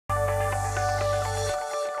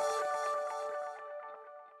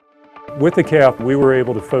With the CAF, we were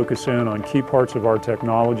able to focus in on key parts of our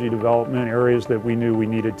technology development, areas that we knew we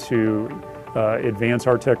needed to advance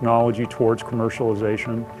our technology towards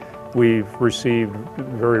commercialization. We've received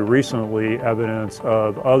very recently evidence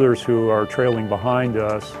of others who are trailing behind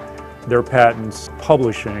us, their patents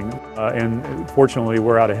publishing, and fortunately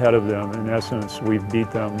we're out ahead of them. In essence, we've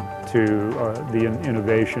beat them to the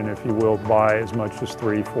innovation, if you will, by as much as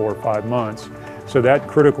 3, 4, 5 months. So that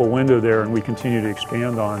critical window there, and we continue to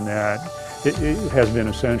expand on that, it has been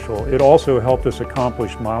essential. It also helped us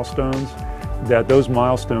accomplish milestones, that those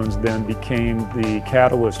milestones then became the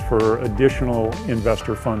catalyst for additional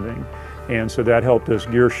investor funding. And so that helped us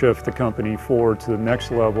gear shift the company forward to the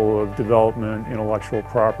next level of development, intellectual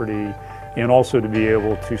property, and also to be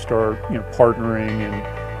able to start partnering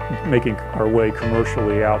and making our way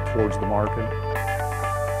commercially out towards the market.